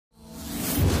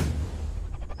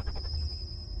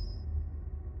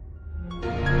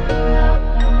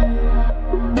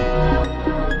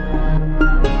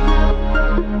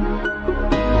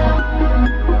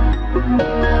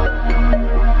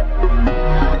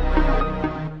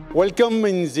Welcome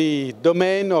in the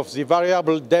domain of the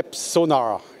variable depth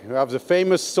sonar. You have the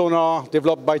famous sonar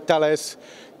developed by Thales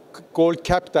called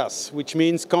CAPTAS, which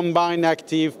means Combined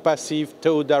Active Passive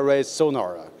Towed Array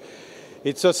Sonar.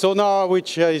 It's a sonar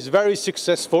which is very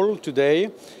successful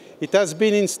today. It has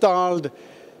been installed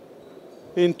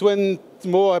in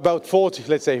more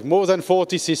than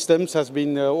 40 systems has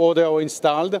been ordered or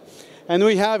installed. And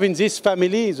we have in this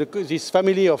family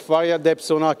of variable depth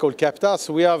sonar called CAPTAS,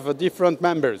 we have different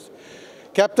members.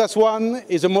 CAPTAS-1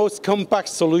 is the most compact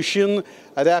solution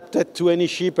adapted to any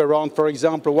ship around, for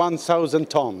example, 1,000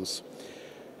 tons.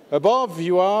 Above,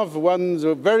 you have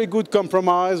a very good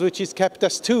compromise, which is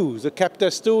CAPTAS-2. The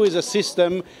CAPTAS-2 is a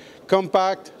system,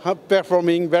 compact,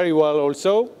 performing very well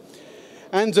also.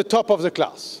 And the top of the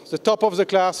class. The top of the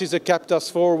class is a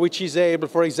CAPTAS-4, which is able,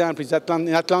 for example, in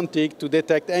Atlantic, to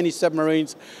detect any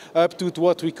submarines up to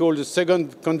what we call the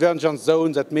second convergence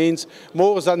zone. That means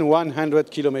more than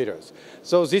 100 kilometers.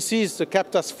 So this is the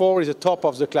CAPTAS-4 is the top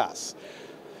of the class.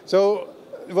 So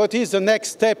what is the next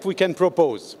step we can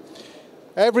propose?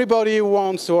 Everybody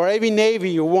wants, or every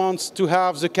Navy wants to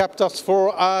have the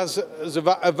CAPTAS-4 as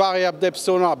a variable depth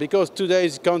sonar, because today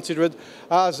is considered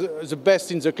as the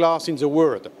best in the class in the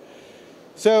world.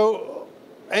 So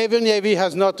every Navy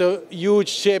has not a huge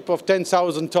ship of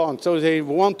 10,000 tons, so they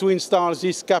want to install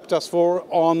this CAPTAS-4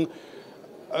 on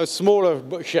a smaller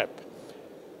ship.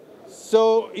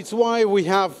 So it's why we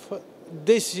have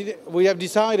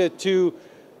decided to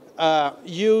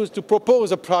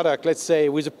propose a product, let's say,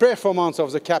 with the performance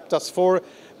of the CAPTAS-4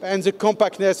 and the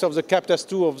compactness of the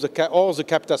CAPTAS-2 or the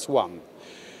CAPTAS-1.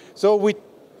 So we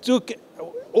took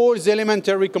all the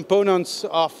elementary components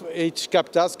of each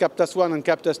CAPTAS, CAPTAS-1 and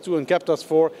CAPTAS-2 and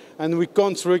CAPTAS-4, and we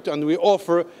construct and we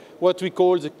offer what we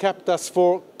call the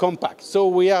CAPTAS-4 compact. So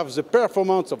we have the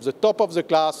performance of the top of the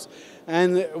class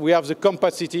and we have the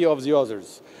capacity of the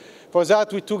others. For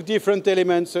that, we took different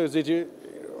elements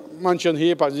mentioned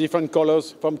here by the different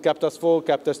colors from CAPTAS-4,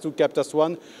 CAPTAS-2,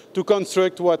 CAPTAS-1 to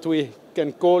construct what we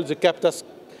can call the CAPTAS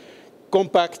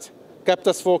compact,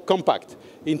 CAPTAS-4 compact.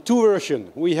 In two versions,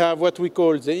 we have what we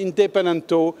call the independent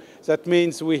tow. That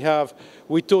means we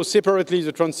tow separately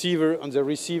the transceiver and the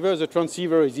receiver. The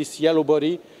transceiver is this yellow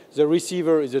body. The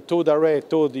receiver is a towed array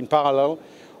towed in parallel.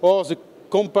 Or the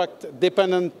compact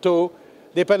dependent tow.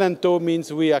 Dependent tow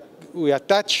means we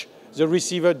attach the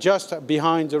receiver just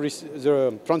behind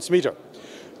the transmitter.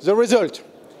 The result,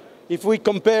 if we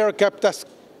compare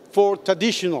CAPTAS-4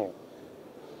 traditional,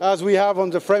 as we have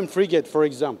on the frame frigate, for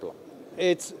example,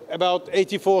 it's about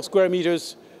 84 square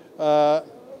meters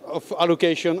of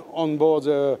allocation on board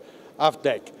the aft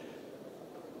deck.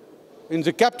 In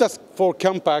the CAPTAS-4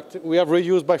 compact, we have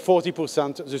reduced by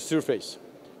 40% the surface.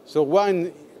 So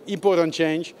one important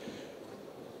change,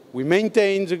 we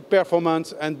maintain the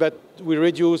performance, but we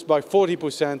reduce by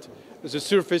 40% the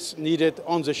surface needed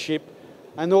on the ship,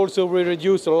 and also we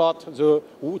reduce a lot the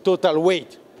total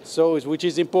weight, so which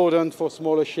is important for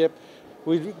smaller ship.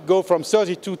 We go from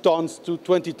 32 tons to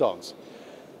 20 tons.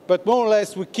 But more or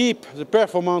less, we keep the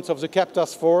performance of the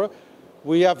CAPTAS-4.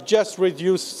 We have just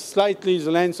reduced slightly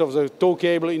the length of the tow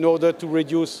cable in order to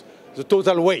reduce the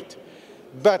total weight.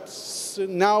 But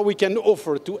now we can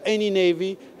offer to any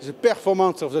Navy the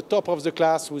performance of the top of the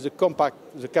class with the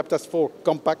CAPTAS-4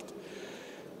 compact,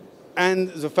 and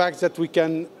the fact that we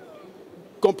can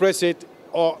compress it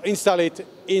or install it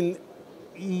in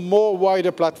more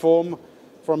wider platform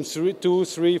from 2,000,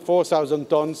 3,000, 4,000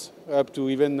 tons up to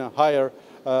even higher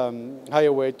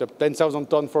weight of 10,000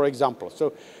 tons, for example.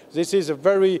 So this is a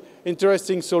very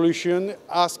interesting solution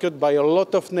asked by a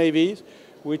lot of navies,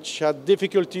 which had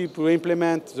difficulty to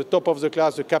implement the top of the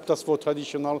class, the CAPTAS-4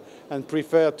 traditional, and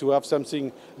prefer to have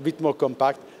something a bit more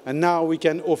compact. And now we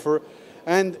can offer,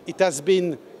 and it has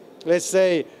been, let's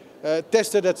say,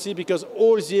 tested at sea because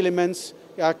all the elements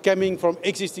are coming from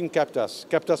existing CAPTAS,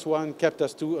 CAPTAS-1,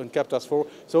 CAPTAS-2, and CAPTAS-4.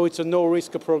 So it's a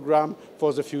no-risk program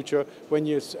for the future when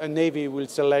a Navy will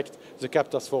select the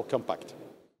CAPTAS-4 compact.